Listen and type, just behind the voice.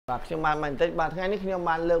ខ្ញុំបានមិនតិចបាទថ្ងៃនេះខ្ញុំ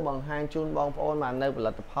បានលើកបង្ហាញជូនបងប្អូនមកនៅផ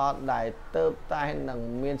លិតផលដែលទៅតែនឹង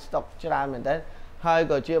មានស្តុកច្រើនមែនទេហើយ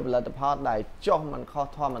ក៏ជាផលិតផលដែលចុះមិនខុស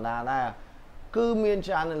ធម្មតាដែរគឺមាន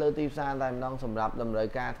ច្រើននៅលើទីផ្សារតែម្ដងសម្រាប់តម្រូវ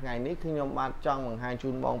ការថ្ងៃនេះខ្ញុំបានចង់បង្ហាញជូ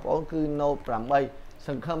នបងប្អូនគឺ Note 8 ស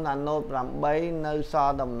ង្ឃឹមថា Note 8 នៅស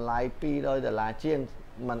ល់តម្លៃ$200ជាង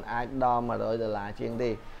មិនអាចដល់$100ជាងទេ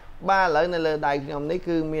បាទឥឡូវនៅលើដៃខ្ញុំនេះ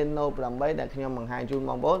គឺមាន Note 8 ដែលខ្ញុំបង្ហាញជូន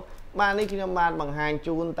បងប្អូនបាទនេះខ្ញុំបានបង្ហាញ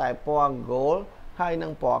ជូនតែពណ៌ Gold ហើយនឹ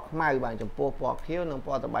ងពណ៌ខ្មៅបាទចំពោះពណ៌ខៀវនិងព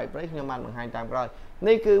ណ៌ត្បែកព្រៃខ្ញុំបានបង្ហាញតាមក្រោយ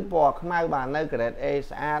នេះគឺពណ៌ខ្មៅបាទនៅ Grade A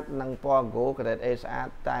ស្អាតនិងពណ៌ Gold Grade A ស្អាត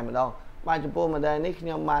តែម្ដងបាទចំពោះ model នេះខ្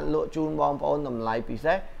ញុំបានលក់ជូនបងប្អូនតម្លៃពិ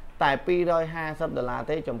សេសតែ$250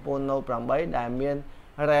ទេចំពោះ Note 8 ដែលមាន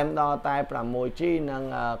RAM ដល់តែ 6G និង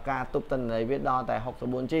ការទប់ទិន្នន័យវាដល់តែ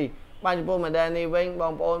 64G បាទចំពោះ model នេះវិញប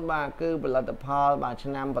ងប្អូនបាទគឺផលិតផលបាទ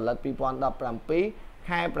ឆ្នាំផលិត2017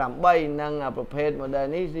ខែ8និងប្រភេទ model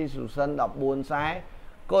នេះ resolution 14ខ្សែ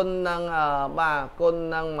គុណនឹងបាទគុណ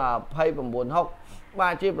នឹង2960បា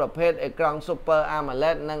ទជាប្រភេទអេក្រង់ Super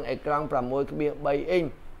AMOLED និងអេក្រង់ 6.3 អ៊ីង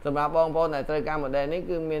សម្រាប់បងប្អូនដែលត្រូវការ model នេះ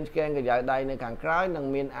គឺមាន scan ក្រយៅដៃនៅខាងក្រោយនិង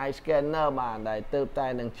មាន eye scanner បាទដែលទើបតែ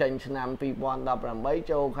នឹងចេញឆ្នាំ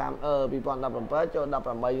2018ចូលខាង2017ចូល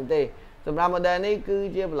18ទេសម្រាប់ model នេះគឺ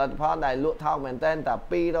ជាផលិតផលដែលលក់ថោកមែនទែនតែ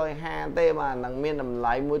250ទេបាទនិងមានតម្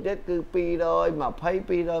លៃមួយទៀតគឺ225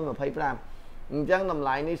អញ្ចឹងតម្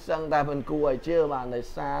លៃនេះសឹងតែមិនគួរឲ្យជឿបាទដោយ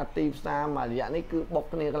សារទីផ្សារមួយរយៈនេះគឺបុក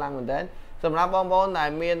គ្នាខ្លាំងមែនទែនសម្រាប់បងប្អូនដែល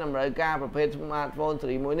មានតម្រូវការប្រភេទ smartphone ស៊េ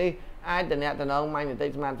រីមួយនេះអាចតំណង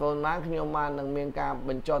Magnetic Smartphone បានខ្ញុំបាននឹងមានការ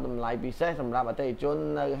បញ្ចុះតម្លៃពិសេសសម្រាប់អតិថិជន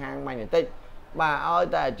នៅហាង Magnetic បាទឲ្យ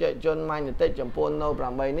តែអតិថិជន Magnetic ចំពោះ Note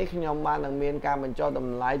 8 នេះខ្ញុំបាននឹងមានការបញ្ចុះត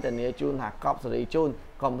ម្លៃធានាជូនថាកប់ស៊េរីជូន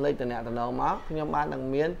កុំភ្លេចតំណមកខ្ញុំបាននឹង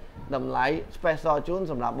មានតម្លៃ special ជូន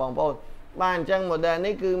សម្រាប់បងប្អូនបាទអញ្ចឹង model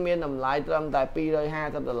នេះគឺមានតម្លៃត្រឹមតែ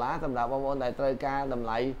$250សម្រាប់បងប្អូនដែលត្រូវការតម្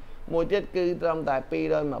លៃមួយទៀតគឺត្រឹមតែ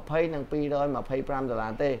220និង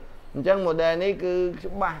$225ទេអញ្ចឹង model នេះគឺ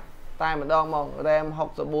ច្បាស់តែម្ដងមក RAM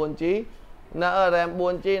 64G នៅ RAM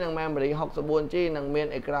 4G និង memory 64G និងមាន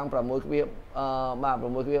អេក្រង់ 6.3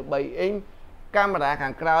 អ៊ីងកាមេរ៉ាខា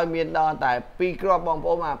ងក្រោយមានដល់តែ2គ្រាប់បងប្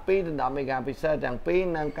អូនបាទ2ទៅ10 megapixel ទាំងពីរ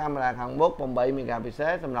និងកាមេរ៉ាខាងមុខ8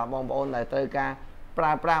 megapixel សម្រាប់បងប្អូនដែលត្រូវការប្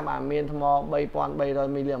រើប្រាស់បាទមានថ្ម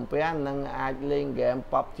 3300 mAh និងអាចលេងហ្គេម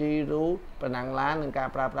PUBG ឬប្រណាំងឡាននិងការ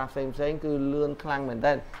ប្រើប្រាស់ផ្សេងៗគឺលឿនខ្លាំងមែន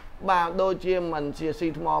ទែនបាទដូចជាមិនជាស៊ី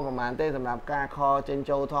ថ្មប្រហែលទេសម្រាប់ការខលចេញ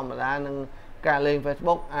ចូលធម្មតានិងការលេង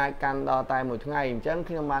Facebook អាចកាន់ដល់តែមួយថ្ងៃអញ្ចឹង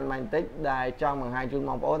ខ្ញុំបានបន្តិចដែលចង់បង្ហាញជូនប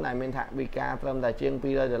ងប្អូនដែលមានថវិកាត្រឹមតែជាង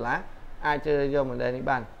$200អាចជ្រើសយក model នេះ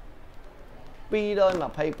បាន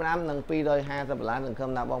225និង$250សង្ឃឹម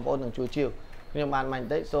ថាបងប្អូននឹងជួយជាវខ្ញុំបានបន្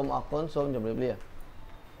តិចសូមអរគុណសូមជម្រាបលា